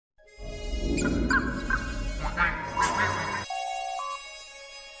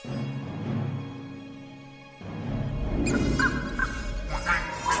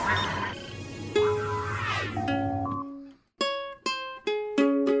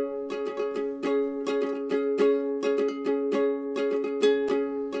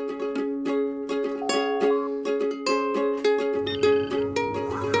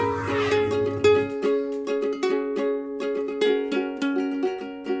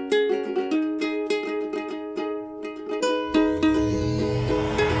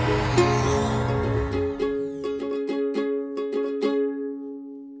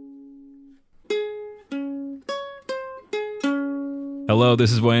Hello,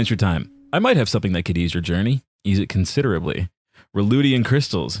 this is Voyenture time. I might have something that could ease your journey, ease it considerably. Reludian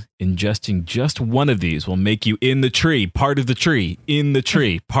crystals. Ingesting just one of these will make you in the tree, part of the tree, in the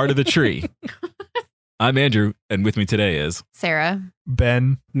tree, part of the tree. I'm Andrew, and with me today is Sarah,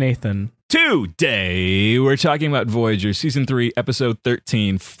 Ben, Nathan. Today, we're talking about Voyager Season 3, Episode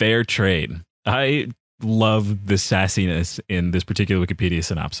 13, Fair Trade. I love the sassiness in this particular Wikipedia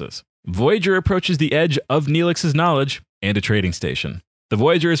synopsis. Voyager approaches the edge of Neelix's knowledge and a trading station. The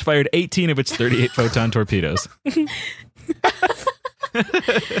Voyager has fired 18 of its 38 photon torpedoes.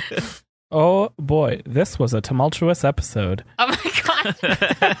 Oh boy, this was a tumultuous episode. oh my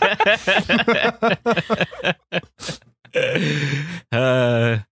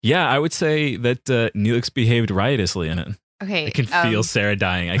god. Yeah, I would say that Neelix behaved riotously in it. Okay. I can feel Sarah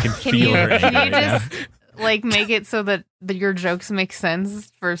dying. I can Can feel you, her anger can you right now. just like make it so that your jokes make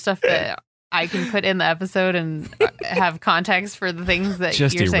sense for stuff that I can put in the episode and have context for the things that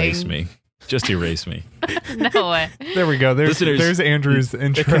Just you're erase saying? me. Just erase me. No way. there we go. Listeners- There's Andrew's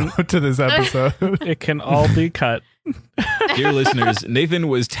intro to this episode. It can all be cut. Dear listeners, Nathan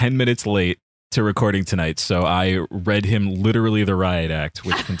was 10 minutes late to recording tonight, so I read him literally the Riot Act,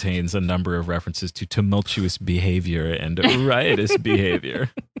 which contains a number of references to tumultuous behavior and riotous behavior.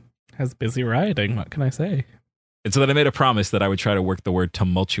 Has busy rioting. What can I say? And so then I made a promise that I would try to work the word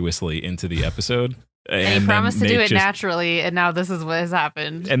tumultuously into the episode. And you promised to then do Nate it just- naturally, and now this is what has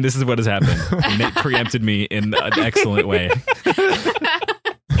happened. And this is what has happened. Nate preempted me in an excellent way.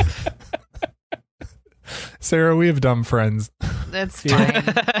 Sarah, we have dumb friends. That's fine.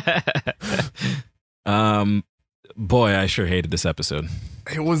 Boy, I sure hated this episode.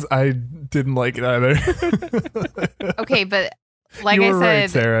 I didn't like it either. Okay, but like you I were said, right,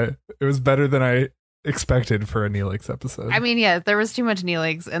 Sarah. It was better than I expected for a Neelix episode. I mean, yeah, there was too much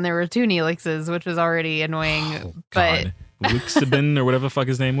Neelix, and there were two Neelixes, which was already annoying. Oh, but God. Wixabin or whatever the fuck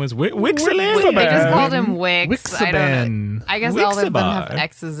his name was. Wixalan? They just called him Wix. I don't know. Wixaban. I guess all of them have Wixabar.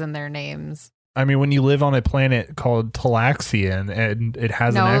 X's in their names. I mean, when you live on a planet called Talaxian and it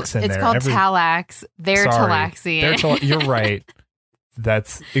has No, an X in it's there. called Talax. They're Sorry. Talaxian. You're right.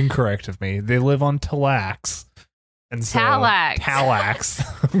 That's incorrect of me. They live on Talax. And so, Talax.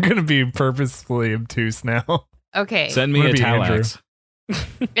 Talax. I'm going to be purposefully obtuse now. Okay. Send me a I'm gonna be Talax.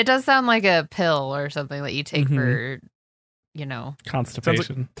 It does sound like a pill or something that you take Mhm. for, you know.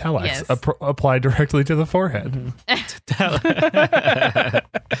 Constipation. Talax. Yes. Applied directly to the forehead. Mhm.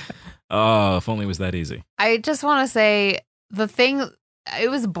 Oh, if only it was that easy. I just want to say it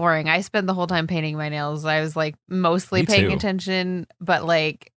was boring. I spent the whole time painting my nails. I was like mostly Me paying too. attention, but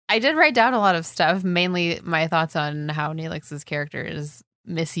like I did write down a lot of stuff, mainly my thoughts on how Neelix's character is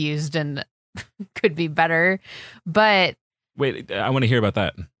misused and could be better. But Wait, I want to hear about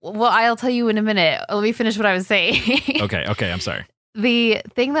that. well, I'll tell you in a minute. Let me finish what I was saying. Okay, I'm sorry. The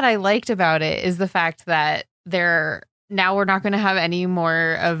thing that I liked about it is the fact that now we're not going to have any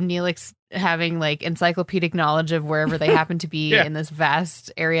more of Neelix having like encyclopedic knowledge of wherever they happen to be Yeah. in this vast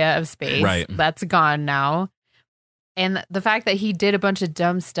area of space. Right. That's gone now. And the fact that he did a bunch of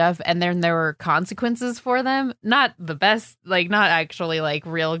dumb stuff and then there were consequences for them, not the best, like not actually like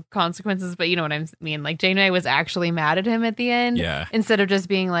real consequences, but you know what I mean? Like Janeway was actually mad at him at the end Yeah. instead of just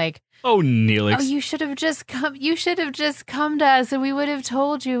being like, Oh, Neelix. oh, you should have just come to us and we would have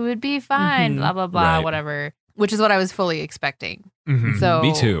told you it would be fine, Mhm. blah, blah, blah, Right. whatever, which is what I was fully expecting. Mhm. So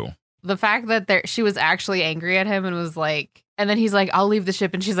Me too. the fact that she was actually angry at him and was like, and then he's like, I'll leave the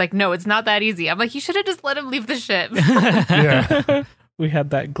ship. And she's like, no, it's not that easy. I'm like, you should have just let him leave the ship. Yeah. We had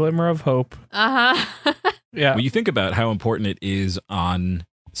that glimmer of hope. Uh-huh. Yeah. When you think about how important it is on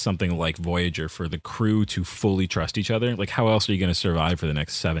something like Voyager for the crew to fully trust each other, like how else are you going to survive for the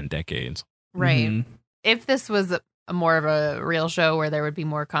next 7 decades? Right. Mhm. If this was a more of a real show where there would be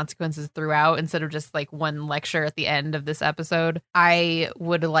more consequences throughout instead of just like one lecture at the end of this episode, I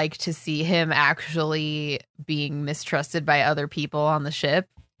would like to see him actually being mistrusted by other people on the ship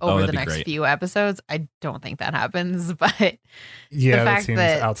over the that'd be next great. few episodes. I don't think that happens, but Yeah, The that fact seems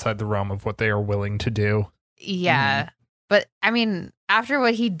that- outside the realm of what they are willing to do. yeah. But I mean, after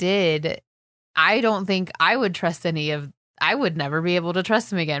what he did, I don't think I would trust I would never be able to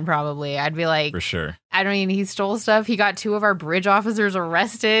trust him again, probably. I'd be like, For sure. I don't mean, he stole stuff. He got 2 of our bridge officers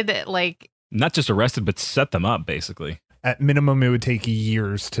arrested. Like, Not just arrested, but set them up, basically. At minimum, it would take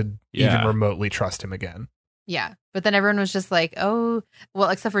years to Yeah. even remotely trust him again. yeah. But then everyone was just like, oh, well,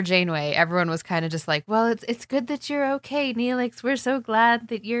 except for Janeway, everyone was kind of just like, well, it's good that you're okay, Neelix. We're so glad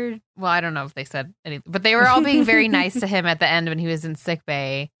that you're, well, I don't know if they said anything, but they were all being very nice to him at the end when he was in sick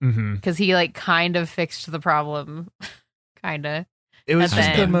bay Mm-hmm. because he like kind of fixed the problem. Kind of. It was At just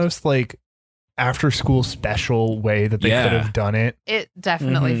the the end. most like after school special way that they could have done it. It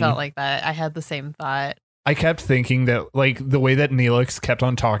definitely felt like that. I had the same thought. I kept thinking that like the way that Neelix kept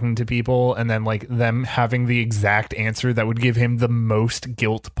on talking to people and then like them having the exact answer that would give him the most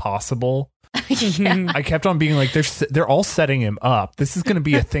guilt possible. Yeah. I kept on being like, they're all setting him up. This is going to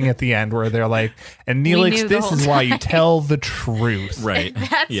be a thing at the end where they're like, and Neelix, this is why you tell the truth. Right.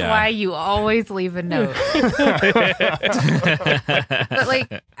 That's why you always leave a note. But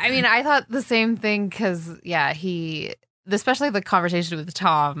like, I mean, I thought the same thing because, especially the conversation with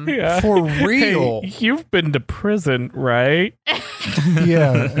Tom. Yeah. For real. Hey, you've been to prison, right?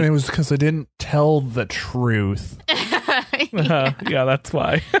 Yeah. And it was because I didn't tell the truth. Yeah, that's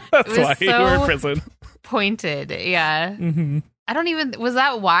why. That's why you were in prison. Pointed. Yeah. Mm-hmm. Was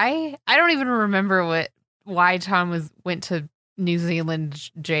that why? I don't even remember why Tom went to New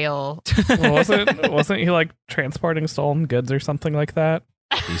Zealand jail. Well, wasn't he like transporting stolen goods or something like that?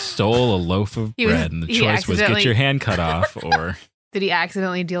 He stole a loaf of bread, and the choice was get your hand cut off, or did he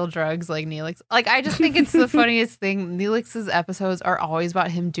accidentally deal drugs like Neelix? Like, I just think it's the funniest thing. Neelix's episodes are always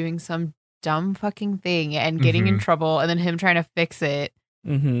about him doing some dumb fucking thing and getting in trouble, and then him trying to fix it.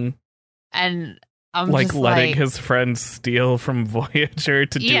 Mm-hmm. And I'm like just letting his friends steal from Voyager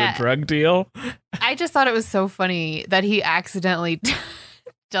to do a drug deal. I just thought it was so funny that he accidentally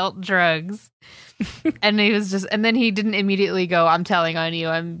dealt drugs. And then he didn't immediately go, I'm telling on you,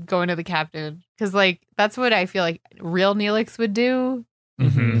 I'm going to the captain. Because, like, that's what I feel like real Neelix would do.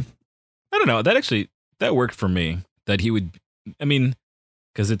 Mm-hmm. I don't know. That worked for me. That he would, I mean,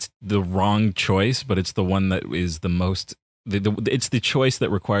 because it's the wrong choice, but it's the one that is the most, it's the choice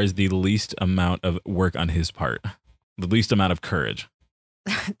that requires the least amount of work on his part, the least amount of courage.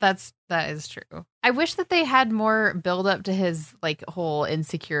 That is true. I wish that they had more build up to his like whole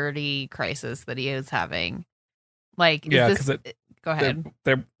insecurity crisis that he is having. Like, go ahead.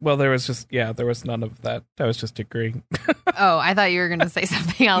 There was none of that. I was just agreeing. Oh, I thought you were going to say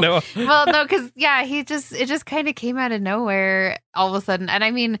something else. No. Well, no, because it just kind of came out of nowhere all of a sudden. And I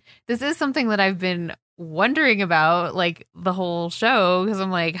mean, this is something that I've been wondering about like the whole show, because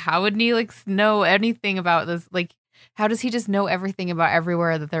I'm like, how would Neelix know anything about this? Like, how does he just know everything about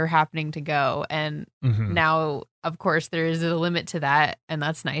everywhere that they're happening to go? And now, of course, there is a limit to that. And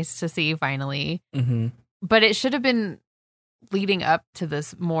that's nice to see finally. Mm-hmm. But it should have been leading up to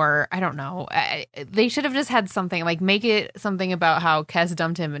this more. I don't know. They should have just had something like make it something about how Kes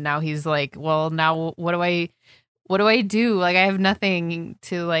dumped him. And now he's like, well, now what do I do? Like, I have nothing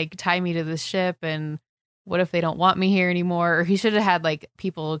to like tie me to this ship. And what if they don't want me here anymore? Or he should have had like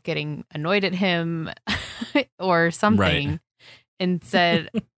people getting annoyed at him or something instead,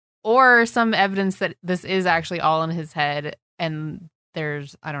 or some evidence that this is actually all in his head. And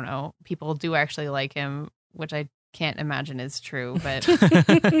there's, I don't know, people do actually like him, which I can't imagine is true, but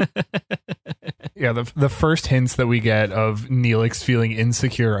yeah, the first hints that we get of Neelix feeling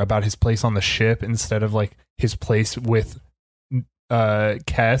insecure about his place on the ship instead of like his place with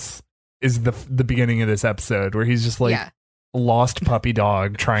Kes is the beginning of this episode, where he's just like lost puppy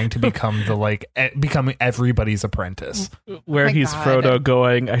dog trying to become becoming everybody's apprentice. Where he's God. Frodo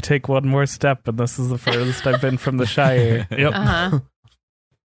going, I take one more step and this is the furthest I've been from the Shire. Yep. Uh-huh.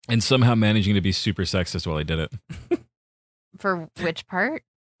 And somehow managing to be super sexist while he did it. For which part?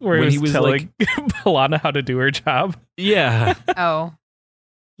 Where he was telling B'Elanna how to do her job. Yeah. Oh.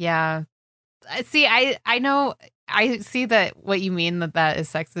 Yeah. See, I know, I see that what you mean that is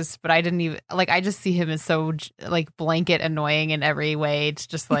sexist, but I didn't even, like, I just see him as so, like, blanket annoying in every way. It's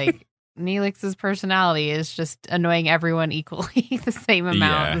just like, Neelix's personality is just annoying everyone equally, the same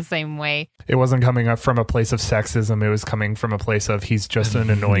amount, the same way. It wasn't coming up from a place of sexism. It was coming from a place of he's just an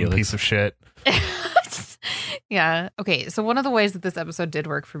annoying piece of shit. Yeah. Okay. So one of the ways that this episode did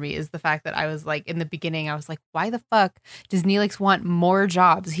work for me is the fact that I was like, in the beginning, I was like, why the fuck does Neelix want more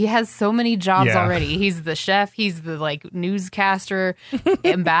jobs? He has so many jobs already. He's the chef. He's the like newscaster,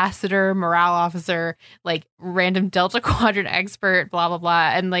 ambassador, morale officer, like random Delta Quadrant expert, blah, blah,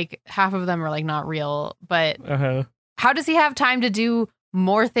 blah. And like half of them are like not real. But how does he have time to do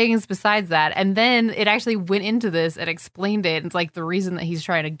more things besides that? And then it actually went into this and explained it. It's like the reason that he's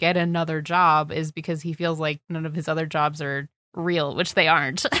trying to get another job is because he feels like none of his other jobs are real, which they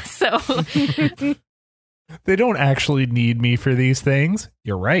aren't. So they don't actually need me for these things.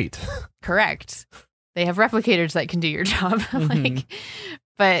 You're right. Correct. They have replicators that can do your job.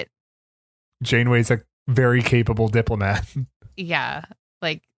 But Janeway's a very capable diplomat. Yeah.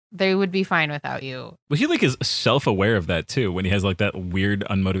 Like, they would be fine without you. Well, he like is self-aware of that too, when he has like that weird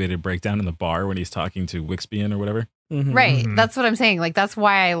unmotivated breakdown in the bar when he's talking to Wixbian or whatever. Right. That's what I'm saying. Like, that's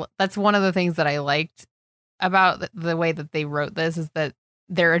why that's one of the things that I liked about the way that they wrote this, is that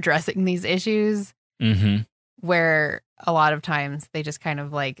they're addressing these issues. Mm-hmm. Where a lot of times they just kind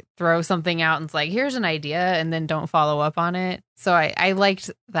of like throw something out and it's like, here's an idea, and then don't follow up on it. So I liked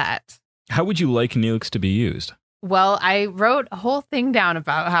that. How would you like Neelix to be used? Well, I wrote a whole thing down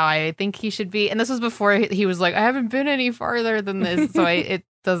about how I think he should be. And this was before he was like, I haven't been any farther than this. So I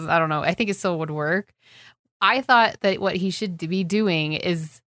don't know. I think it still would work. I thought that what he should be doing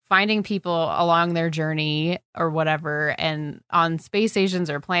is finding people along their journey or whatever, and on space stations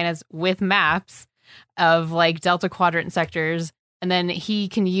or planets with maps of like Delta Quadrant sectors, and then he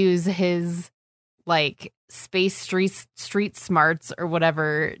can use his like space street smarts or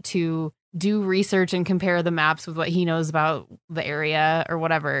whatever to do research and compare the maps with what he knows about the area or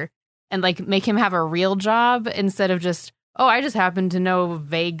whatever, and like make him have a real job instead of just, oh, I just happen to know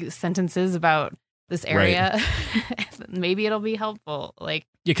vague sentences about this area. Right. Maybe it'll be helpful. Like,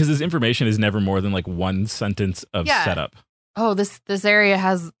 yeah, because his information is never more than like one sentence of setup. Oh, this area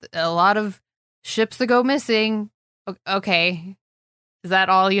has a lot of ships that go missing. Okay. Is that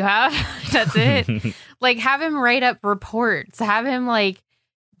all you have? That's it? Like, have him write up reports. Have him, like,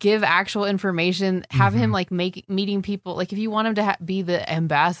 give actual information. Have him, like, meeting people. Like, if you want him to be the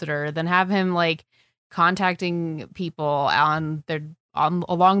ambassador, then have him, like, contacting people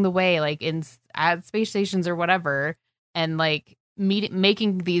along the way, like, at space stations or whatever. And, like,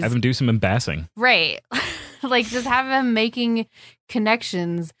 making these... Have him do some embassing. Right. Like, just have him making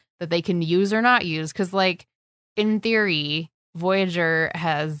connections that they can use or not use. Because, like, in theory, Voyager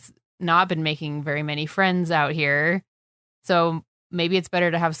has not been making very many friends out here. So maybe it's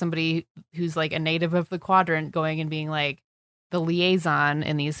better to have somebody who's, like, a native of the quadrant going and being, like, the liaison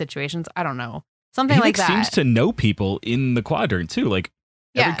in these situations. I don't know. Something like that. He seems to know people in the quadrant, too. Like,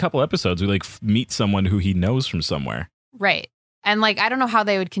 every couple episodes, we, like, meet someone who he knows from somewhere. Right. And, like, I don't know how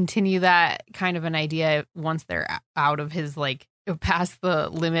they would continue that kind of an idea once they're out of his, like, past the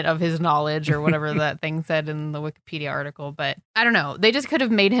limit of his knowledge or whatever that thing said in the Wikipedia article. But I don't know. They just could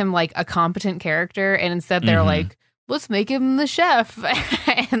have made him like a competent character, and instead they're like, let's make him the chef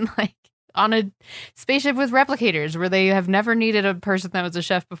and like on a spaceship with replicators where they have never needed a person that was a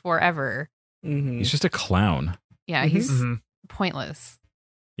chef before ever. He's just a clown. Yeah, he's pointless.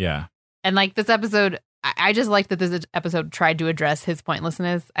 Yeah. And like this episode, I just like that this episode tried to address his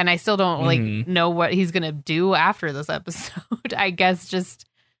pointlessness, and I still don't like know what he's gonna do after this episode. I guess just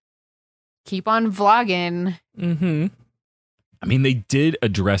keep on vlogging. I mean, they did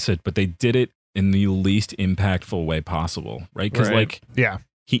address it, but they did it in the least impactful way possible, right? Because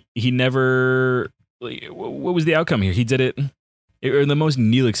he never. Like, what was the outcome here? He did it in the most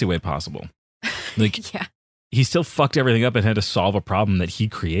Neelixy way possible. Like, he still fucked everything up and had to solve a problem that he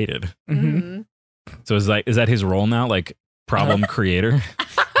created. So is that his role now? Like, problem creator?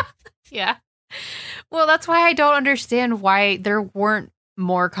 Yeah. Well, that's why I don't understand why there weren't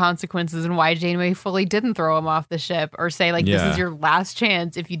more consequences and why Janeway fully didn't throw him off the ship or say, like, this is your last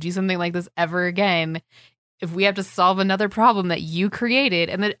chance. If you do something like this ever again, if we have to solve another problem that you created.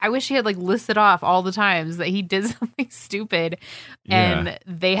 And then I wish he had, like, listed off all the times that he did something stupid and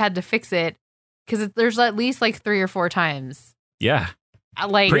they had to fix it. Because there's at least, like, 3 or 4 times. Yeah.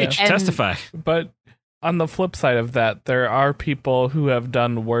 Like, preach, testify. But on the flip side of that, there are people who have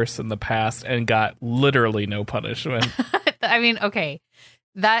done worse in the past and got literally no punishment. I mean, okay,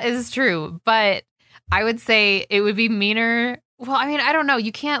 that is true. But I would say it would be meaner. Well, I mean, I don't know.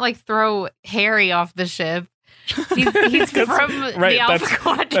 You can't like throw Harry off the ship. He's from the Alpha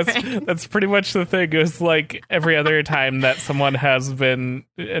Quadrant. That's pretty much the thing. It's like every other time that someone has been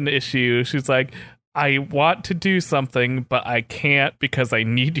an issue, she's like, I want to do something, but I can't because I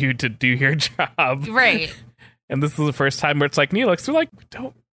need you to do your job. Right. And this is the first time where it's like, Neelix, we're like,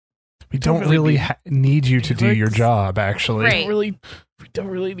 we don't really need you to do your job, actually. Right. We don't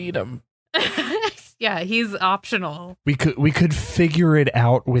really need him. Yeah, he's optional. We could figure it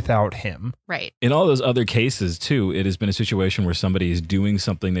out without him. Right. In all those other cases, too, it has been a situation where somebody is doing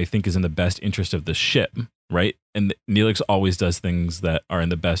something they think is in the best interest of the ship, right? And Neelix always does things that are in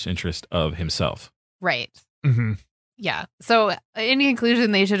the best interest of himself. Right. Yeah. So in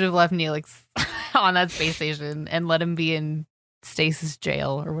conclusion, they should have left Neelix on that space station and let him be in stasis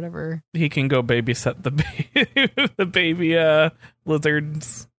jail or whatever. He can go babysit the baby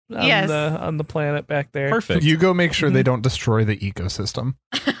lizards on the planet back there. Perfect. You go make sure they don't destroy the ecosystem.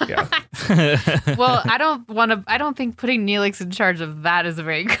 Yeah. Well, I don't think putting Neelix in charge of that is a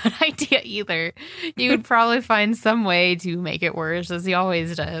very good idea either. You would probably find some way to make it worse, as he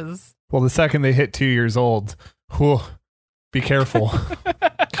always does. Well, the second they hit 2 years old, whew, be careful.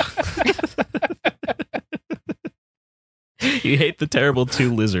 You hate the terrible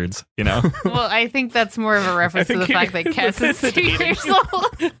 2 lizards, you know? Well, I think that's more of a reference to the fact that Kes is 2 years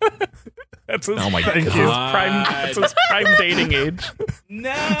old. That's his, Oh my that's his God. prime. That's his prime dating age.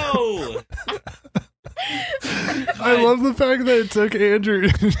 No! I love the fact that it took Andrew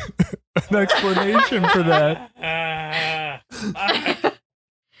an explanation for that.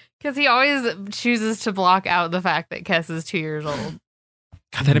 Because he always chooses to block out the fact that Kes is 2 years old.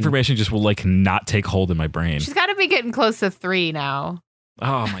 God, that information just will like not take hold in my brain. She's got to be getting close to 3 now.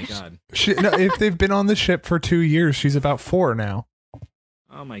 Oh my God. No, if they've been on the ship for 2 years, she's about 4 now.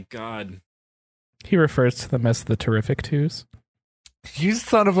 Oh my God. He refers to them as the Terrific Twos. You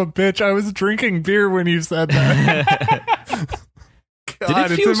son of a bitch. I was drinking beer when you said that. God, Did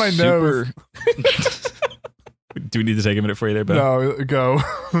it it's feel in my super... nose. Do we need to take a minute for you there, Ben? No, go.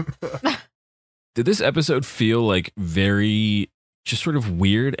 Did this episode feel like very just sort of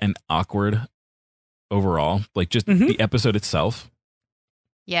weird and awkward overall? Like just the episode itself?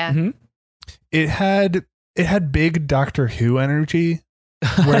 Yeah. Mm-hmm. It had big Doctor Who energy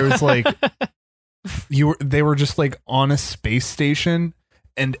where it was like they were just like on a space station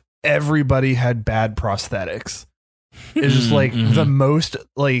and everybody had bad prosthetics. It's just like the most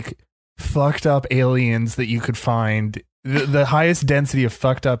like fucked up aliens that you could find, the highest density of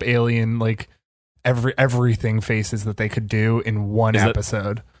fucked up alien like everything faces that they could do in one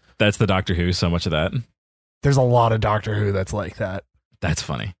episode. That's the Doctor Who, so much of that. There's a lot of Doctor Who that's like that. That's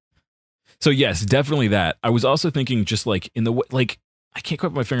funny. So yes, definitely that. I was also thinking just like in the like I can't quite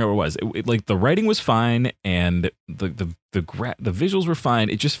put my finger on what it was. Like the writing was fine and the visuals were fine.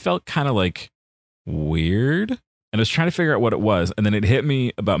 It just felt kind of like weird. And I was trying to figure out what it was. And then it hit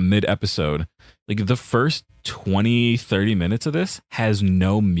me about mid-episode. Like the first 20, 30 minutes of this has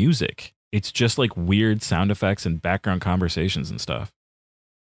no music. It's just like weird sound effects and background conversations and stuff.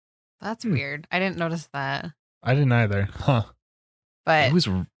 That's weird. I didn't notice that. I didn't either. Huh. But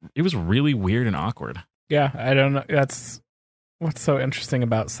It was really weird and awkward. Yeah, I don't know. That's what's so interesting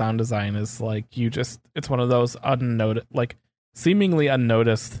about sound design is like it's one of those seemingly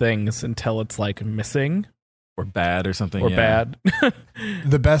unnoticed things until it's like missing. Or bad or something. Or bad.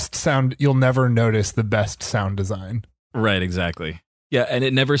 The best sound, you'll never notice the best sound design. Right, exactly. Yeah, and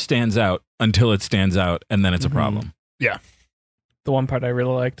it never stands out until it stands out, and then it's a problem. Yeah. The one part I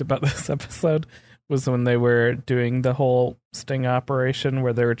really liked about this episode was when they were doing the whole sting operation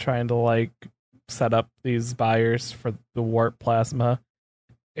where they were trying to like set up these buyers for the warp plasma,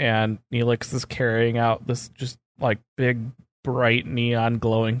 and Neelix is carrying out this just like big bright neon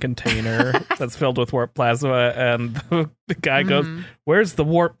glowing container that's filled with warp plasma, and the guy goes, "Where's the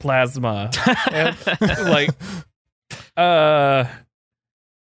warp plasma?" And like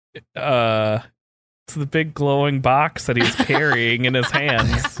it's the big glowing box that he's carrying in his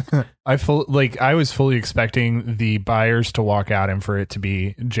hands. I was fully expecting the buyers to walk out and for it to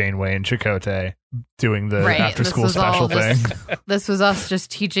be Janeway and Chakotay doing the after school special thing. This was us just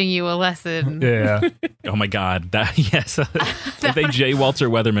teaching you a lesson. Yeah. Oh my God. Yes. If they J. Walter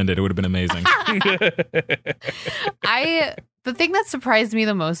Weatherman did, it would have been amazing. The thing that surprised me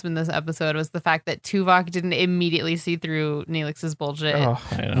the most in this episode was the fact that Tuvok didn't immediately see through Neelix's bullshit. Oh,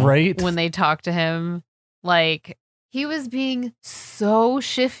 I know. Right? When they talked to him. Like, he was being so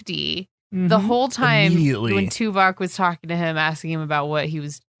shifty the whole time when Tuvok was talking to him, asking him about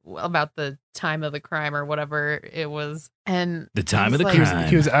about the time of the crime or whatever it was. And the time of the like, crime.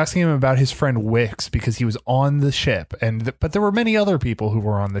 He was asking him about his friend Wix because he was on the ship, but there were many other people who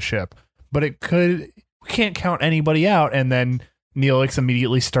were on the ship. But we can't count anybody out. And then Neelix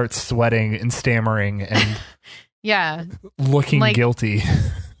immediately starts sweating and stammering and yeah, looking guilty.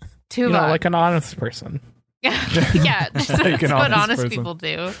 Tuvok, like an honest person. Yeah, that's Like what honest person. people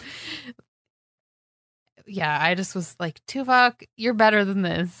do. Yeah, I just was like, Tuvok, you're better than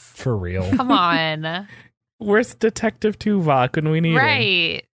this. For real. Come on. Where's Detective Tuvok when we need him?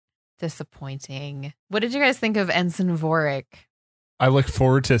 Right. Disappointing. What did you guys think of Ensign Vorik? I look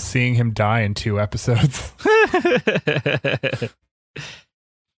forward to seeing him die in 2 episodes.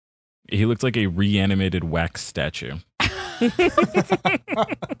 He looked like a reanimated wax statue.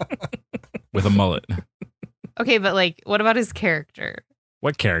 With a mullet. Okay, but like, what about his character?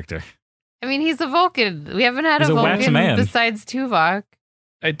 What character? I mean, he's a Vulcan. We haven't had He's a a wax Vulcan man. besides Tuvok.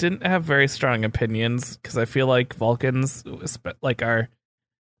 I didn't have very strong opinions because I feel like Vulcans like are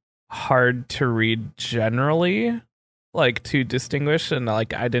hard to read generally, like to distinguish, and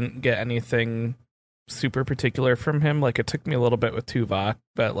like I didn't get anything super particular from him. Like it took me a little bit with Tuvok,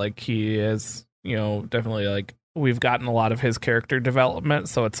 but like he is, definitely like we've gotten a lot of his character development,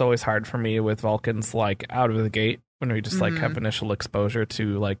 so it's always hard for me with Vulcans like out of the gate when we just like have initial exposure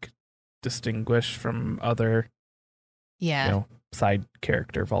to like distinguish from other Yeah. Side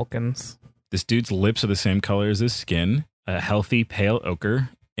character Vulcans. This dude's lips are the same color as his skin, a healthy pale ochre,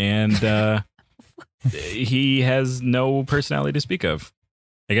 and he has no personality to speak of.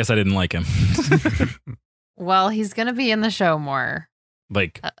 I guess I didn't like him. Well, he's gonna be in the show more.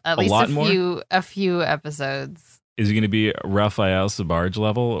 Like At a least lot more? a few episodes. Is he going to be Raphael Sabarge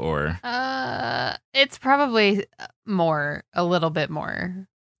level or? It's probably a little bit more.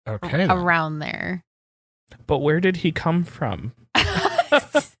 Okay. then. Around there. But where did he come from?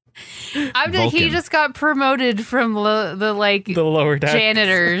 Vulcan. He just got promoted from the lower decks.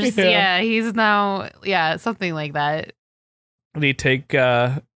 janitors. Yeah. Yeah, he's now something like that. Did he take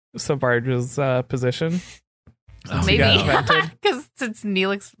Sabarge's position? Oh, Maybe got invented? because since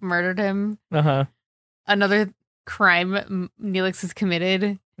Neelix murdered him, Uh-huh. another crime Neelix has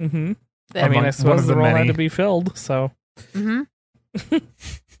committed. Mm-hmm. that- I mean, I One of suppose the the role many. had to be filled, so. Mhm.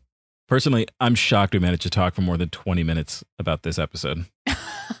 Personally, I'm shocked we managed to talk for more than 20 minutes about this episode.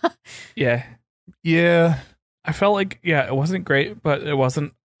 Yeah. Yeah. I felt like, it wasn't great, but it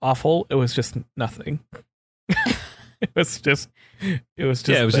wasn't awful. It was just nothing. It was just Just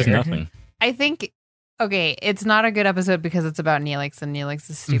there. nothing. I think, okay, it's not a good episode because it's about Neelix, and Neelix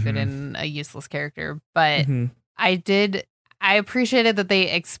is stupid Mhm. and a useless character. But Mhm. I appreciated that they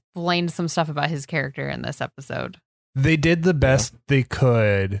explained some stuff about his character in this episode They did the best they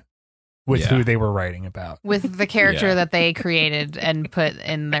could with Yeah. who they were writing about. with the character Yeah. that they created and put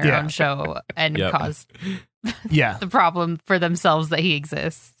in their Yeah. own show and Yep. caused Yeah. the problem for themselves that he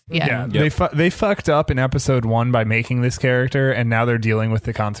exists. Yeah. Yeah, they fucked up in episode 1 by making this character, and now they're dealing with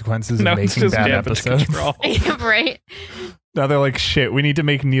the consequences of No, it's making just bad damage episodes. control. Right? Now they're like, shit, we need to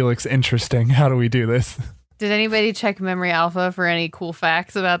make Neelix interesting. How do we do this? Did anybody check Memory Alpha for any cool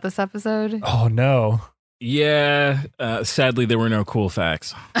facts about this episode? Oh no. Yeah, sadly, there were no cool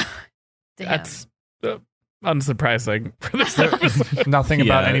facts. Damn. That's unsurprising for this episode. Nothing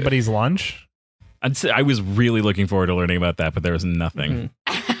about Yeah. anybody's lunch? I'd say I was really looking forward to learning about that, but there was nothing.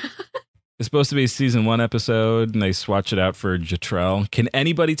 Mhm. It's supposed to be a season 1 episode, and they swatched it out for Jatrell. Can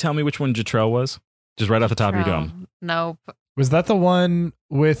anybody tell me which one Jatrell was? Just right off the top of your dome. Nope. Was that the one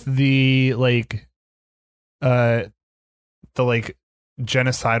with the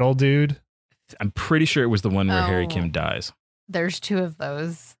genocidal dude? I'm pretty sure it was the one where Harry Oh. Kim dies. There's 2 of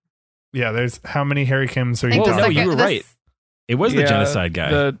those. Yeah, there's how many Harry Kims are I you think Whoa, the no, talking? you were right. It was the Yeah, genocide guy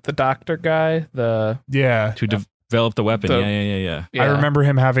The doctor guy, Yeah. who developed the weapon. The- Yeah. I remember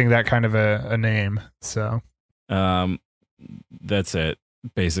him having that kind of a name. So That's it,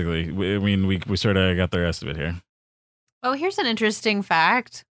 basically. We sort of got the rest of it here. Oh, here's an interesting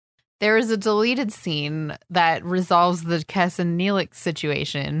fact. There is a deleted scene that resolves the Kess and Neelix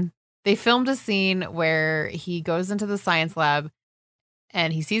situation. They filmed a scene where he goes into the science lab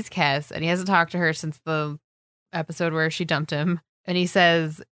and he sees Kess, and he hasn't talked to her since the episode where she dumped him. And he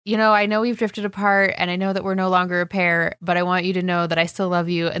says, I know we've drifted apart, and I know that we're no longer a pair, but I want you to know that I still love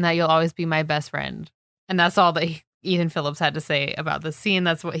you and that you'll always be my best friend. And that's all that Ethan Phillips had to say about the scene.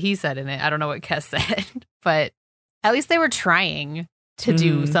 That's what he said in it. I don't know what Kess said, but at least they were trying to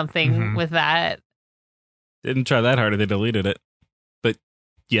do Mhm. something Mhm. with that. Didn't try that hard, they deleted it. But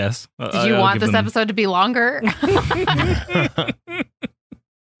yes. Did you want this episode to be longer?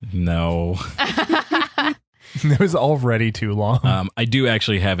 No. it was already too long. I do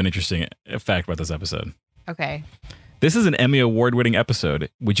actually have an interesting fact about this episode. Okay. This is an Emmy Award-winning episode.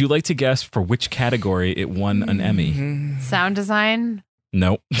 Would you like to guess for which category it won an Emmy? Mhm. Sound design?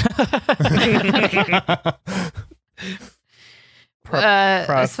 Nope.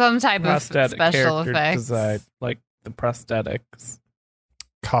 Some type of Prosthetic special character effects. design, like the prosthetics.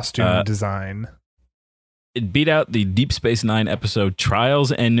 Costume design. It beat out the Deep Space Nine episode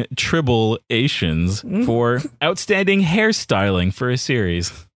Trials and Tribble-ations for outstanding hairstyling for a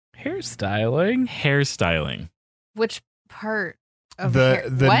series. Hairstyling. Hairstyling. Which part of The- hair-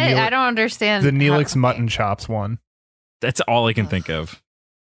 the what? Neelix- I don't understand. The Neelix how- mutton chops one. That's all I can think of.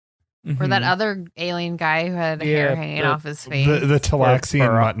 Or that Mhm. other alien guy who had Yeah, hair hanging off his face. The Talaxian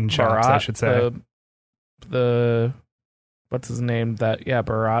Barat- mutton chops, I Barat, should say. The what's his name?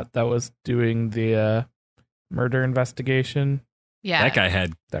 Barat that was doing the murder investigation. yeah. That guy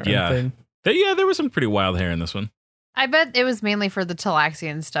had, That Yeah. thing. there was some pretty wild hair in this one. I bet it was mainly for the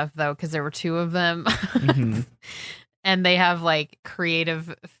Talaxian stuff, though, because there were 2 of them. Mhm. And they have like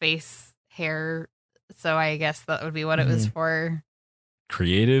creative face hair. So I guess that would be what it was for.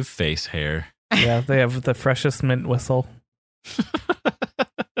 Creative face hair. Yeah, they have the freshest mint whistle.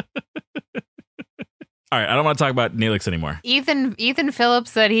 All right, I don't want to talk about Neelix anymore. Ethan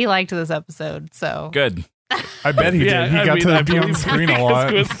Phillips said he liked this episode. So Good. I bet he did. He got to be on screen a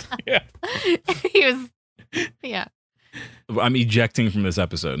lot. Yeah. he was, yeah. I'm ejecting from this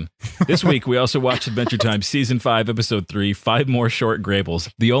episode. This week, we also watched Adventure Time Season 5, Episode 3, 5 More Short Graybles.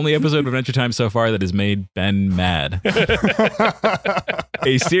 The only episode of Adventure Time so far that has made Ben mad.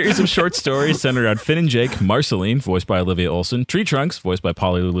 A series of short stories centered around Finn and Jake, Marceline, voiced by Olivia Olson, Tree Trunks, voiced by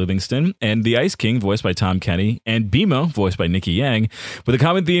Polly Livingston, and The Ice King, voiced by Tom Kenny, and BMO, voiced by Nikki Yang, with a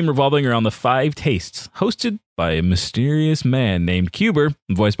common theme revolving around the 5 tastes, hosted by a mysterious man named Cuber,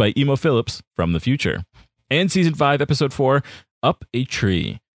 voiced by Emo Phillips from the future. And Season 5, Episode 4, Up a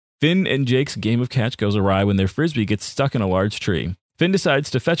Tree. Finn and Jake's game of catch goes awry when their frisbee gets stuck in a large tree. Finn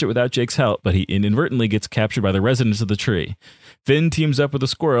decides to fetch it without Jake's help, but he inadvertently gets captured by the residents of the tree. Finn teams up with a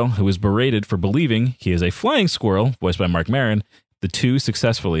squirrel who is berated for believing he is a flying squirrel, voiced by Mark Maron. The two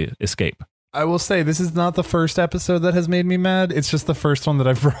successfully escape. I will say this is not the first episode that has made me mad. It's just the first one that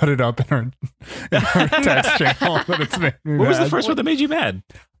I've brought it up in our text channel that it's made me mad. What was the first one that made you mad?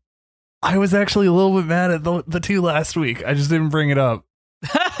 I was actually a little bit mad at the two last week. I just didn't bring it up.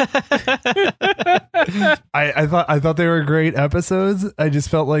 I thought they were great episodes. I just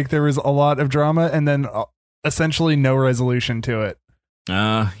felt like there was a lot of drama and then essentially no resolution to it.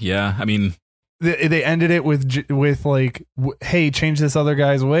 Yeah. I mean, they ended it with like, hey, change this other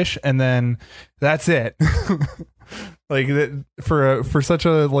guy's wish, and then that's it. Like that for such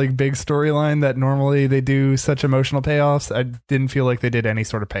a like big storyline that normally they do such emotional payoffs. I didn't feel like they did any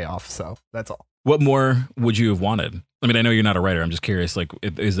sort of payoff. So that's all. What more would you have wanted? I mean, I know you're not a writer. I'm just curious. Like,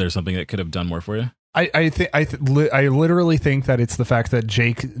 is there something that could have done more for you? I literally think that it's the fact that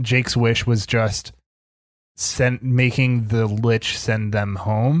Jake's wish was just making the Lich send them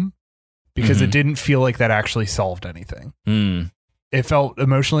home, because it didn't feel like that actually solved anything. It felt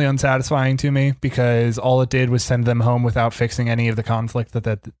emotionally unsatisfying to me because all it did was send them home without fixing any of the conflict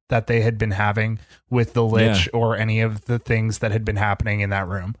that they had been having with the Lich or any of the things that had been happening in that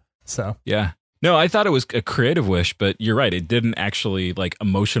room. So yeah. No, I thought it was a creative wish, but you're right. It didn't actually like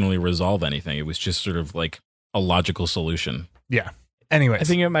emotionally resolve anything. It was just sort of like a logical solution. Yeah. Anyway, I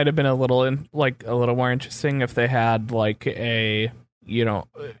think it might have been a little more interesting if they had like a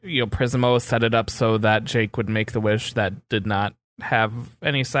Prismo set it up so that Jake would make the wish that did not have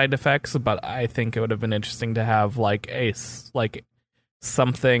any side effects. But I think it would have been interesting to have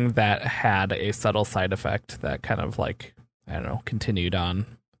something that had a subtle side effect that kind of like, I don't know, continued on.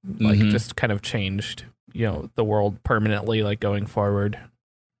 Like just kind of changed, the world permanently, like going forward.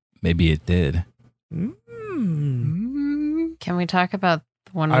 Maybe it did. Can we talk about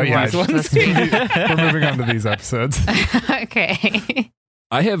one we yeah, watched this week? We're moving on to these episodes. Okay.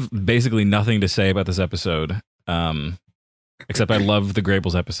 I have basically nothing to say about this episode, except I love the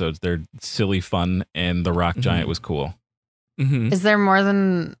Graybles episodes. They're silly fun, and the rock giant was cool. Is there more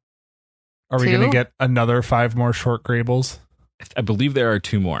than Are we two? going to get another 5 more short Graybles? I believe there are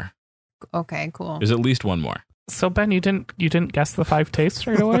 2 more. Okay, cool. There's at least 1 more. So Ben, you didn't guess the 5 tastes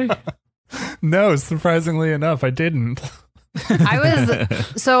right away? No, surprisingly enough, I didn't. I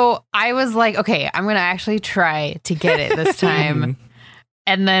was like, okay, I'm going to actually try to get it this time.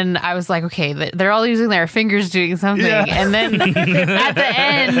 And then I was like, okay, they're all using their fingers doing something. Yeah. And then at the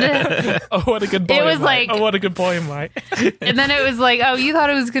end, oh, what a good boy. It was like, oh, what a good boy am I. And then it was like, oh, you thought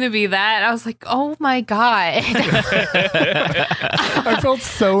it was going to be that? And I was like, oh my God. I felt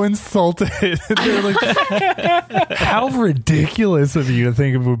so insulted. They're like, how ridiculous of you to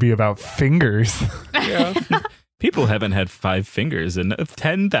think it would be about fingers. Yeah. People haven't had 5 fingers in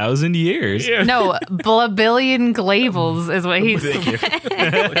 10,000 years. Yeah. No, blabillion glables is what he said.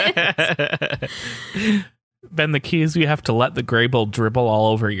 Ben, the key is you have to let the Grayble dribble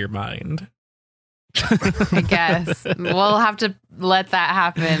all over your mind. I guess. We'll have to let that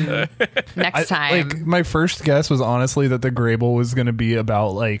happen next time. Like, my first guess was honestly that the Grayble was going to be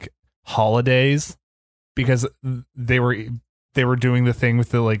about like holidays, because they were doing the thing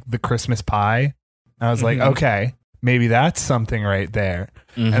with the Christmas pie. I was like, okay, maybe that's something right there.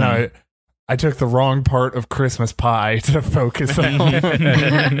 And I took the wrong part of Christmas pie to focus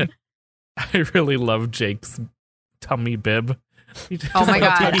on. I really love Jake's tummy bib. Oh my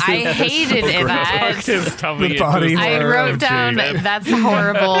God, I hated that. His tummy The body I horror wrote of down, Jake. that's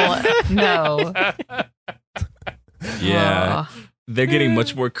horrible. No. Yeah. Oh. They're getting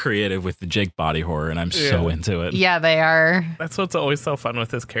much more creative with the Jake body horror, and I'm so into it. Yeah, they are. That's what's always so fun with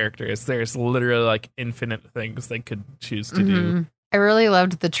this character, is there's literally like infinite things they could choose to do. I really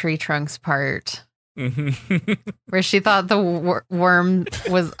loved the tree trunks part, where she thought the worm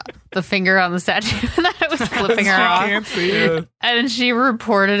was the finger on the statue and that it was flipping her off. Can't see it. And she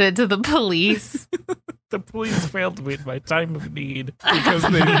reported it to the police. The police failed me in my time of need.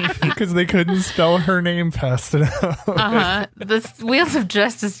 Because they couldn't spell her name fast enough. The wheels of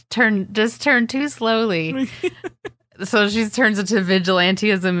justice turned too slowly. So she turns into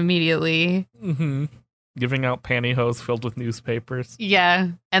vigilantism immediately. Mm-hmm. Giving out pantyhose filled with newspapers. Yeah.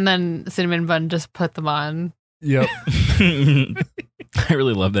 And then Cinnamon Bun just put them on. Yep. I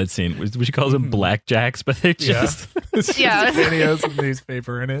really love that scene. She calls them blackjacks, but they just It's Yeah. just pantyhose with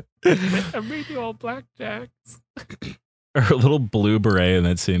newspaper in it. I made you all blackjacks. her little blue beret in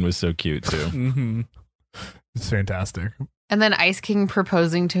that scene was so cute too. Mm-hmm. It's fantastic. And then Ice King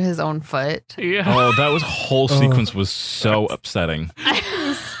proposing to his own foot. Yeah. Oh, that whole sequence was so upsetting.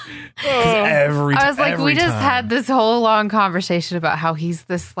 Every I was like, every we just time. had this whole long conversation about how he's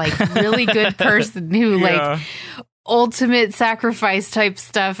this like really good person who like ultimate sacrifice type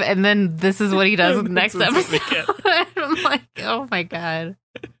stuff, and then this is what he does in the next This is what we episode. I'm like, oh my god.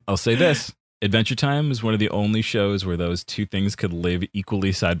 I'll say this. Adventure Time is one of the only shows where those two things could live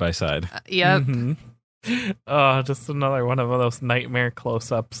equally side by side. Yep. Mhm. Oh, just another one of those nightmare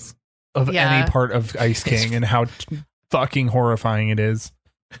close-ups. of Yeah. any part of Ice King and how fucking horrifying it is.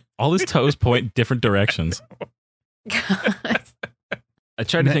 All his toes point different directions. I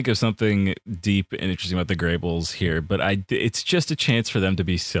tried to think of something deep and interesting about the Graybles here, but it's just a chance for them to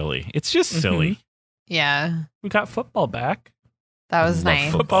be silly. It's just silly. Yeah. We got football back. That was Love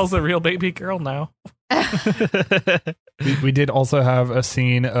nice. Football's a real baby girl now. We did also have a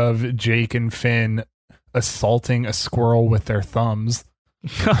scene of Jake and Finn assaulting a squirrel with their thumbs.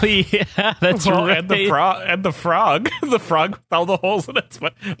 Oh yeah, that's Well, right. and the frog, the frog with all the holes in it.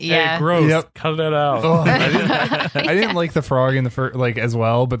 But Yeah. hey, gross. Yep. Cut it out. Oh, I didn't like the frog in the first, like as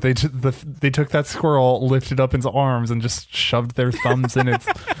well, but they took that squirrel, lifted up its arms, and just shoved their thumbs in its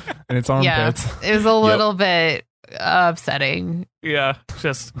Yeah. armpits. It was a little bit upsetting. Yeah,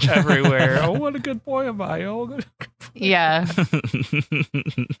 just everywhere. Oh, what a good boy am I? Oh, good. Yeah.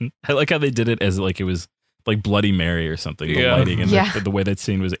 I like how they did it as like it was like Bloody Mary or something. The Yeah. lighting and Yeah. the way that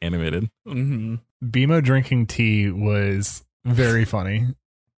scene was animated. Mm-hmm. Bimo drinking tea was very funny.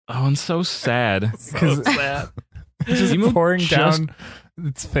 Oh, and so sad. So sad. Just Bimo pouring just- down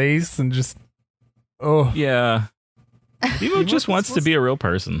its face and just Yeah. Bimo just wants to be a real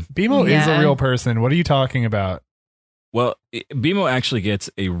person. Bimo is a Yeah. real person. What are you talking about? Well, Bimo actually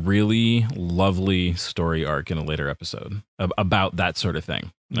gets a really lovely story arc in a later episode about that sort of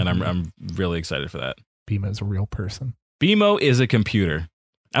thing. And I'm really excited for that. Bimo's a real person. Bimo is a computer.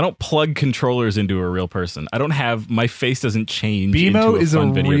 I don't plug controllers into a real person. I don't have my face doesn't change. Bimo into is a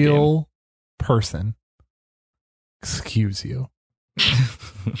fun video game. real person. Excuse you.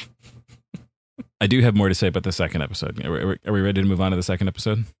 I do have more to say about the second episode. Are we ready to move on to the second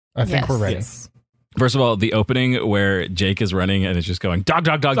episode? I think Yes. we're ready. Yes. First of all, the opening where Jake is running and it's just going dog,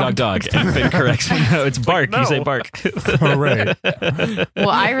 dog, dog, dog, dog, and Finn corrects him. No, it's bark. no. You say bark. All right. Well,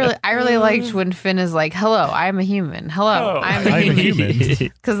 I really liked when Finn is like, "Hello, I'm a human. Hello, Oh, I'm I'm a a human." human.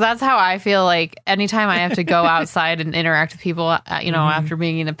 Because that's how I feel like anytime I have to go outside and interact with people, after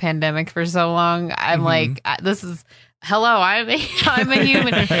being in a pandemic for so long, I'm like, this is, hello, I'm a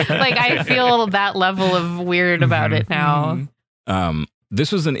human. Like, I feel that level of weird about it now.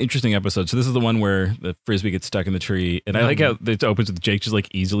 This was an interesting episode. So this is the one where the frisbee gets stuck in the tree, and I like how it opens with Jake just like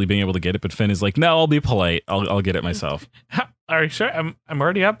easily being able to get it, but Finn is like, "No, I'll be polite. I'll get it myself." Are you sure? I'm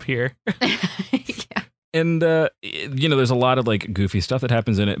already up here. Yeah. And there's a lot of like goofy stuff that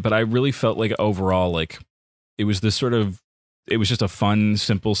happens in it, but I really felt like overall, like it was just a fun,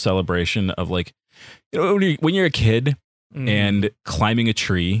 simple celebration of like, when you're a kid. And climbing a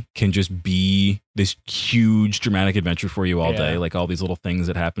tree can just be this huge dramatic adventure for you all day. Like all these little things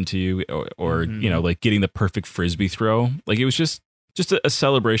that happen to you or like getting the perfect frisbee throw. Like it was just a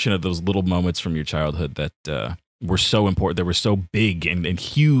celebration of those little moments from your childhood that were so important. That were so big and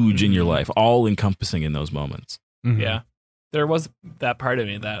huge in your life, all encompassing in those moments. Mhm. Yeah. There was that part of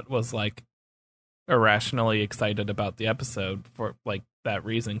me that was like irrationally excited about the episode for like that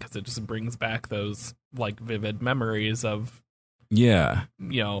reason, because it just brings back those like vivid memories of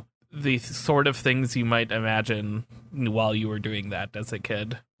the sort of things you might imagine while you were doing that as a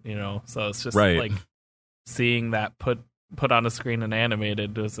kid, so it's just Right. like seeing that put on a screen and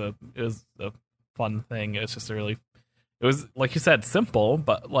animated was a fun thing. It's just it was like you said, simple,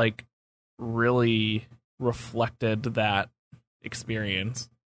 but like really reflected that experience.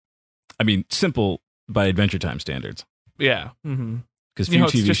 I mean, simple by Adventure Time standards. Yeah. Mm-hmm. Because few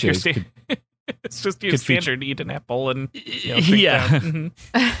TV shows it's just your could standard eat an apple and drink Yeah. down.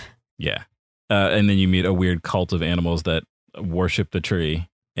 Mhm. Yeah. And then you meet a weird cult of animals that worship the tree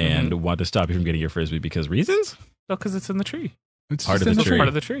and want to stop you from getting your frisbee because reasons? No, because it's in the tree. It's Part just of the in tree. Part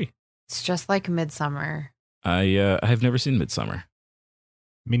of the tree. It's just like Midsummer. I have never seen Midsummer.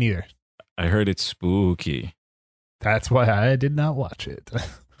 Me neither. I heard it's spooky. That's why I did not watch it.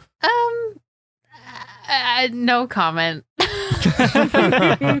 No comment.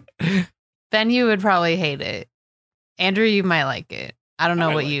 Ben, you would probably hate it. Andrew, you might like it. I don't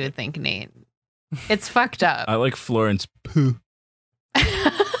know what you would think, Nate. It's fucked up. I like Florence Pugh.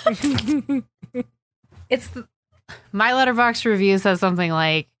 My Letterboxd review says something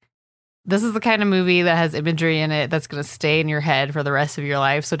like, this is the kind of movie that has imagery in it that's going to stay in your head for the rest of your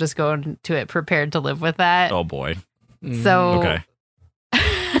life. So just go into it prepared to live with that. Oh boy. So Okay.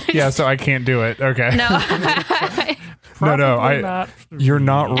 Yeah, so I can't do it. Okay. No. You're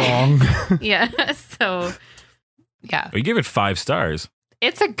not wrong. Yeah. So yeah, We give it 5 stars.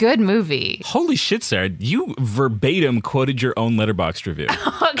 it's a good movie. Holy shit, Sarah! You verbatim quoted your own Letterboxd review.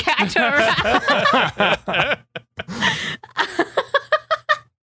 Okay, I don't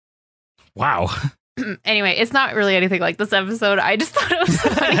Wow. Anyway, it's not really anything like this episode. I just thought it was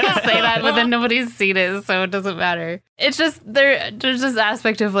funny to say that, but then nobody's seen it, so it doesn't matter. It's just there's this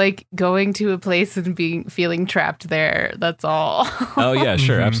aspect of like going to a place and feeling trapped there. That's all. Oh yeah,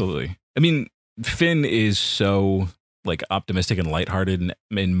 sure, Mhm. absolutely. I mean, Finn is so like optimistic and lighthearted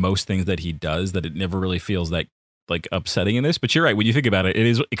in most things that he does that it never really feels that like upsetting in this. But you're right, when you think about it, it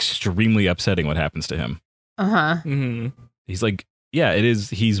is extremely upsetting what happens to him. Uh-huh. Mm-hmm. He's like, yeah, it is.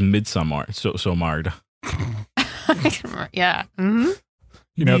 He's midsummer, so marred. Yeah. Mm-hmm.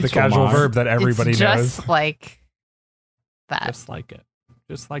 You know, the casual verb that everybody it's knows. just like that. Just like it.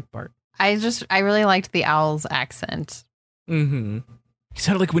 Just like Bart. I really liked the owl's accent. Mm-hmm. He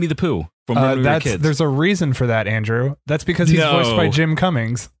sounded like Winnie the Pooh from when we were kids. There's a reason for that, Andrew. That's because he's No. voiced by Jim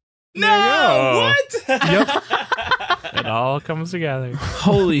Cummings. No, what? Yep. It all comes together.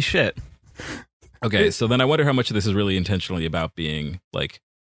 Holy shit. Okay, so then I wonder how much of this is really intentionally about being like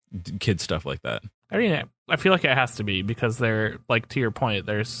kid stuff like that. I mean, I feel like it has to be because they're like, to your point,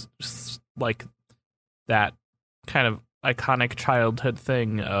 there's like that kind of iconic childhood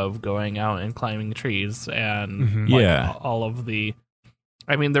thing of going out and climbing trees and Mhm. like, Yeah. all of the.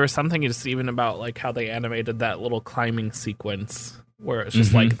 I mean, there was something just even about like how they animated that little climbing sequence where it's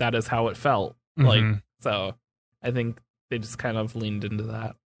just Mhm. like that is how it felt. Like, Mhm. so I think they just kind of leaned into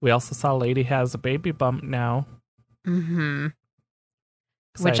that. We also saw Lady has a baby bump now. Mm-hmm.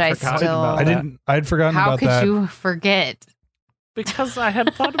 'Cause Which had I forgotten still- about I that. didn't. I'd forgotten How about could that. you forget? Because I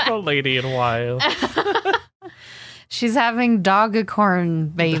hadn't thought about Lady in a while. She's having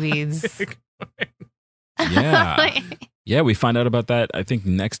dogacorn babies. Yeah. Yeah, we find out about that, I think,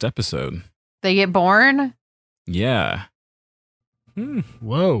 next episode. They get born? Yeah.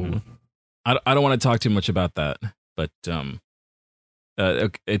 Whoa. I don't want to talk too much about that, but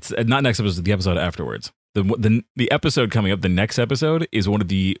it's not next episode, the episode afterwards. The episode coming up, the next episode, is one of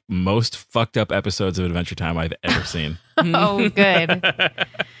the most fucked up episodes of Adventure Time I've ever seen. Oh, good.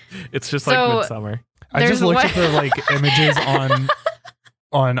 It's just So- like Midsummer. I There's just looked one- at the like images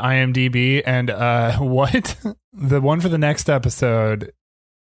on IMDb, and what the one for the next episode,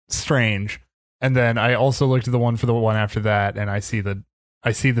 strange. And then I also looked at the one for the one after that, and I see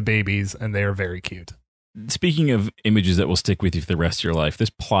the babies, and they are very cute. Speaking of images that will stick with you for the rest of your life, this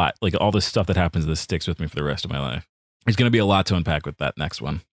plot, like all this stuff that happens, this sticks with me for the rest of my life. There's going to be a lot to unpack with that next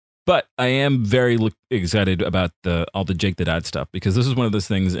one. But I am very excited about all the Jake the Dad stuff, because this is one of those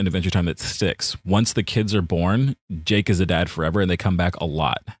things in Adventure Time that sticks. Once the kids are born, Jake is a dad forever, and they come back a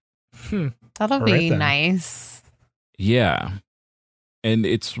lot. That'll All be right, then. nice. Yeah. And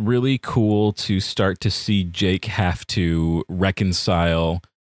it's really cool to start to see Jake have to reconcile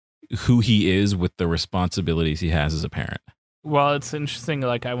who he is with the responsibilities he has as a parent. Well, it's interesting.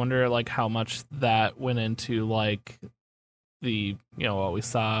 Like, I wonder, like, how much that went into, like, the, you know, what we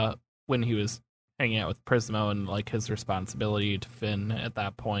saw when he was hanging out with Prismo and, like, his responsibility to Finn at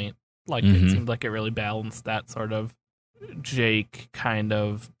that point. Like, Mhm. it seemed like it really balanced that sort of Jake kind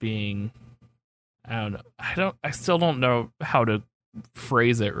of being, I don't know. I still don't know how to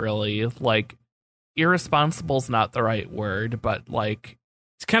phrase it really. Like, irresponsible's not the right word, but, like,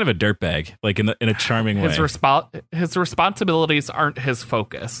 It's kind of a dirtbag, like in a charming way. his responsibilities aren't his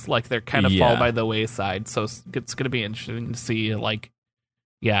focus. Like, they're kind of Yeah. fall by the wayside. So it's going to be interesting to see, like,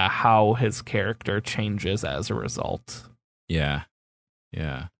 yeah, how his character changes as a result. Yeah.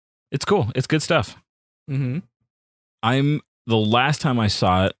 Yeah. It's cool. It's good stuff. Mm-hmm. The last time I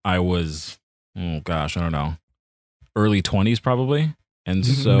saw it, I was, oh gosh, I don't know, early 20s probably. And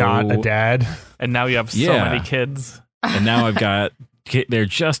so Not a dad. And now you have so Yeah. many kids. And now I've got, they're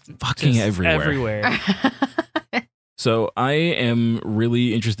just fucking Just everywhere. So I am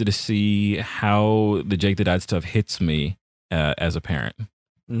really interested to see how the Jake the Dad stuff hits me as a parent.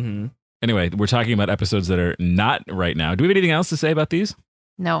 Mm-hmm. Anyway, we're talking about episodes that are not right now. Do we have anything else to say about these?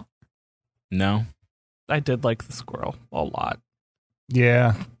 No. No? I did like the squirrel a lot.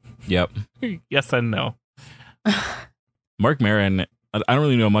 Yeah. Yep. Yes and no. Mark Maron, I don't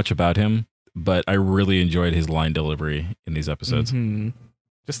really know much about him, but I really enjoyed his line delivery in these episodes. Mhm.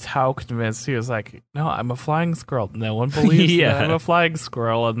 Just how convinced he was like, no, I'm a flying squirrel. No one believes that I'm a flying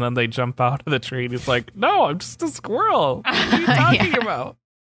squirrel. And then they jump out of the tree and he's like, no, I'm just a squirrel. What are you talking about?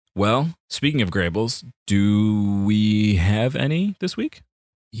 Well, speaking of Graybles, do we have any this week?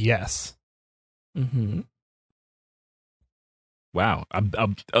 Yes. Mm-hmm. Wow.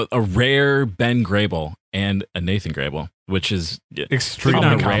 A rare Ben Grable and a Nathan Grable, which is Extremely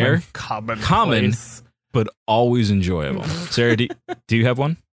not rare, Common. but always enjoyable. Sarah, do you have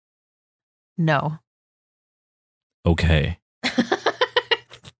one? No. Okay.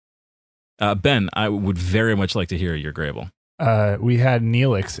 Ben, I would very much like to hear your Grable. We had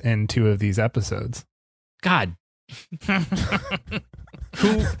Neelix in 2 of these episodes. God.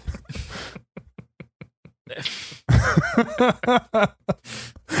 Who?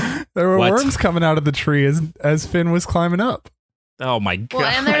 There were What? worms coming out of the tree as Finn was climbing up. Oh my God. Well,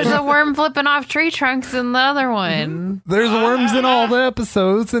 and there's a worm flipping off tree trunks in the other one. There's worms in all the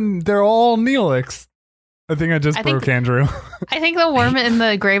episodes, and they're all Neelix. I think I just broke Andrew. I think the worm in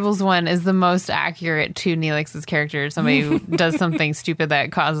the Grables one is the most accurate to Neelix's character. Somebody who does something stupid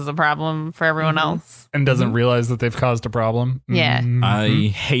that causes a problem for everyone else. And doesn't realize that they've caused a problem. Yeah. Mhm. I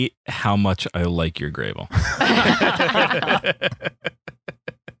hate how much I like your Grable.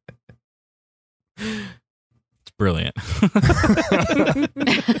 It's brilliant.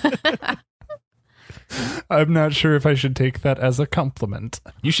 I'm not sure if I should take that as a compliment.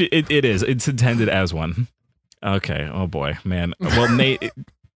 You should. It is. It's intended as one. Okay. Oh boy, man. Well, Nate,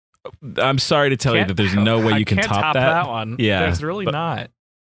 I'm sorry to tell you that there's no way you can top that. one. Yeah, There's really not.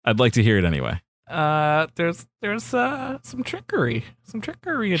 I'd like to hear it anyway. There's some trickery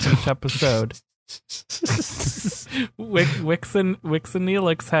in each episode. Wix and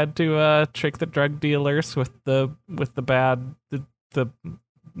Neelix had to trick the drug dealers with the bad the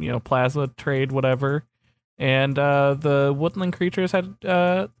plasma trade, whatever, and the woodland creatures had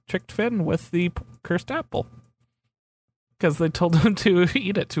tricked Finn with the cursed apple because they told him to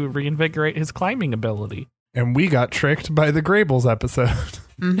eat it to reinvigorate his climbing ability. And we got tricked by the Grables episode.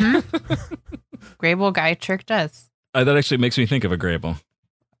 Mm-hmm. Grable guy tricked us. That actually makes me think of a Grable.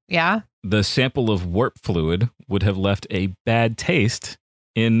 Yeah. The sample of warp fluid would have left a bad taste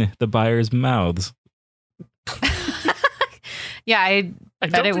in the buyer's mouths. Yeah, I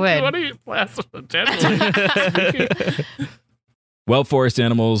bet it would. You want to eat plasma generally. Well, forest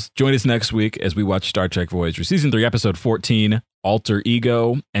animals, join us next week as we watch Star Trek Voyager Season 3, Episode 14, Alter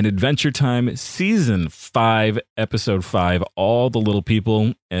Ego, and Adventure Time Season 5, Episode 5, All the Little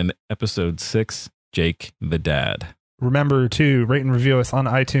People, and Episode 6, Jake the Dad. Remember to rate and review us on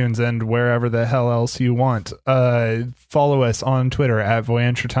iTunes and wherever the hell else you want. Follow us on Twitter at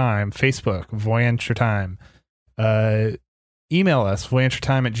Voyenture Time, Facebook, Voyenture Time. Email us,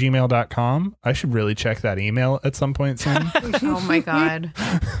 voyenturetime@gmail.com. I should really check that email at some point soon. Oh my God.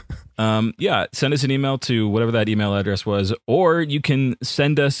 Yeah, send us an email to whatever that email address was, or you can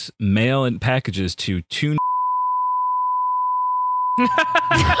send us mail and packages to tune.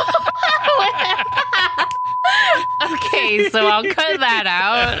 Okay, so I'll cut that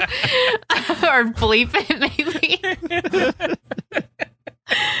out or bleep it maybe.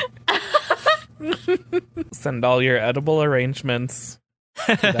 Send all your edible arrangements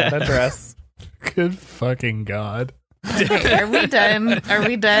to that address. Good fucking God. Okay, are we done? Are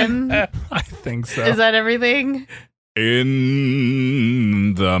we done? I think so. Is that everything?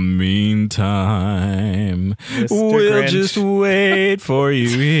 In the meantime, Mr. we'll Grinch. just wait for you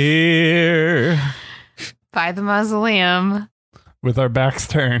here. By the mausoleum. With our backs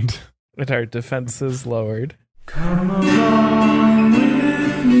turned. With our defenses lowered. Come along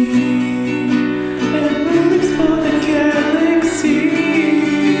with me, and we'll explore the galaxy.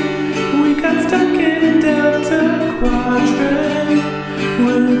 We got stuck in Delta Quadrant.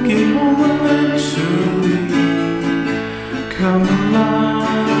 We'll get home eventually. Come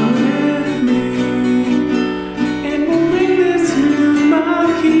along with me, and we'll bring this new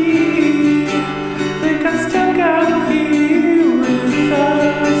marquee. They got stuck out here with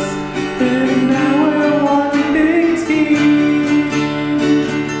us, and now we're one big team.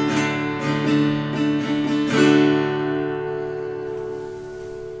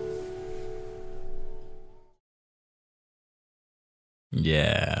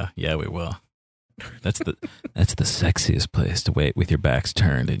 Yeah, we will. That's the sexiest place to wait with your backs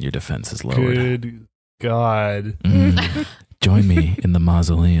turned and your defenses lowered. Good God. Join me in the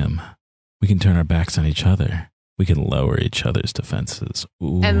mausoleum. We can turn our backs on each other. We can lower each other's defenses.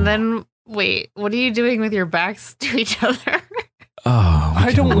 Ooh. And then, wait, what are you doing with your backs to each other? Oh,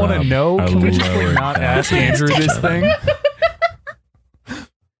 I don't want to know. our Can we just lower not backs ask Andrew against this each other. thing?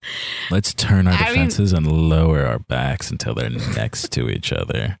 Let's turn our I mean- defenses and lower our backs until they're next to each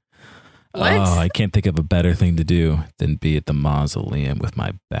other. What? Oh, I can't think of a better thing to do than be at the mausoleum with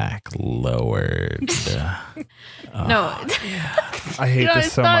my back lowered. No, I hate No, this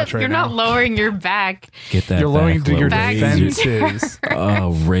it's so not, much right you're now. not lowering your back. Get that You're lowering back to your low. Back defenses.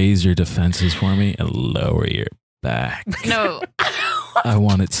 Raise your defenses for me and lower your back. No. I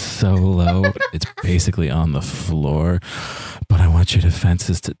want it so low, it's basically on the floor, but I want your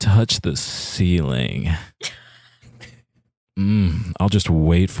defenses to touch the ceiling. I'll just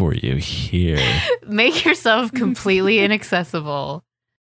wait for you here. Make yourself completely inaccessible.